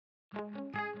Hi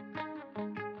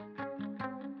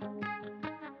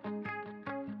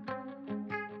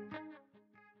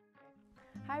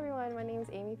everyone, my name is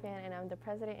Amy Fan and I'm the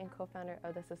president and co-founder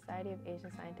of the Society of Asian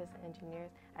Scientists and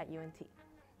Engineers at UNT.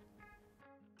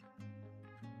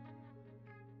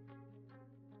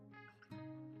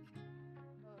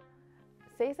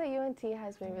 SASE at UNT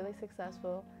has been really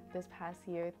successful this past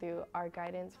year through our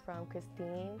guidance from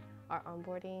Christine, our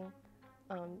onboarding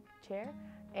chair,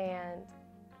 and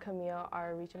Camille,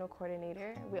 our regional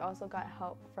coordinator. We also got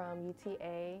help from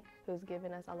UTA, who's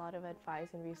given us a lot of advice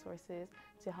and resources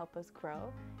to help us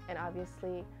grow. And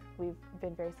obviously, we've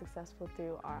been very successful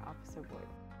through our officer board.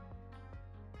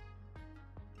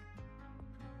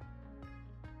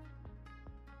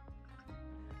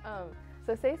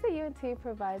 So SASE at UNT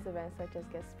provides events such as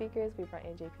guest speakers. We brought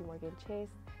in JP Chase,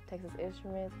 Texas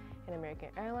Instruments, and American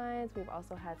Airlines. We've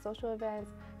also had social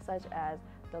events such as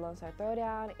the Lone Star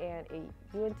Throwdown and a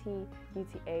UNT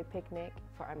UTA picnic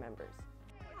for our members.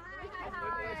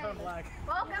 Hi.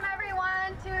 Welcome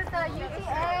everyone to the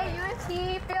UTA UNT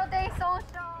Field Day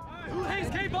Social. Who hates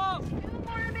K-pop? 2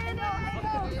 more minutes.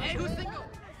 Hey, who's single?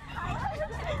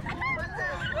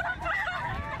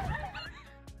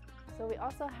 So we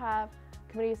also have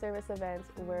community service events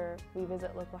where we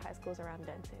visit local high schools around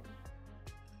Denton.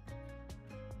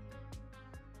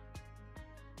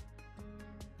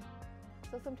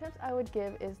 So some tips I would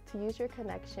give is to use your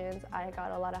connections. I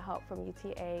got a lot of help from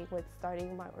UTA with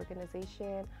starting my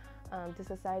organization. The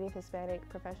Society of Hispanic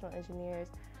Professional Engineers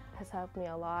has helped me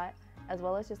a lot, as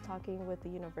well as just talking with the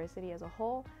university as a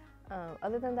whole.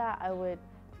 Other than that, I would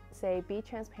say be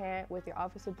transparent with your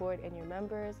officer board and your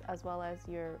members, as well as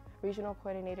your regional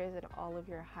coordinators and all of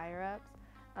your higher-ups.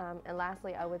 And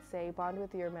lastly, I would say bond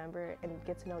with your member and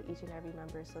get to know each and every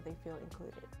member so they feel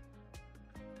included.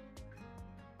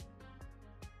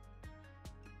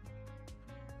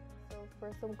 So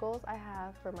for some goals I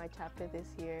have for my chapter this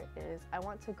year is I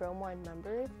want to grow more in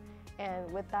members, and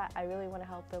with that I really want to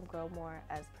help them grow more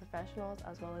as professionals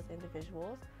as well as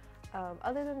individuals.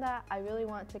 Other than that, I really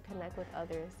want to connect with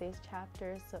other SASE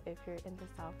chapters, so if you're in the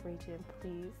South region,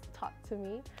 please talk to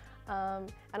me.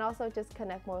 And also just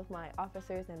connect more with my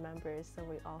officers and members so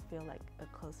we all feel like a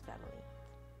close family.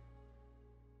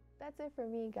 That's it for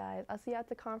me, guys. I'll see you at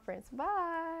the conference.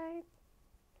 Bye!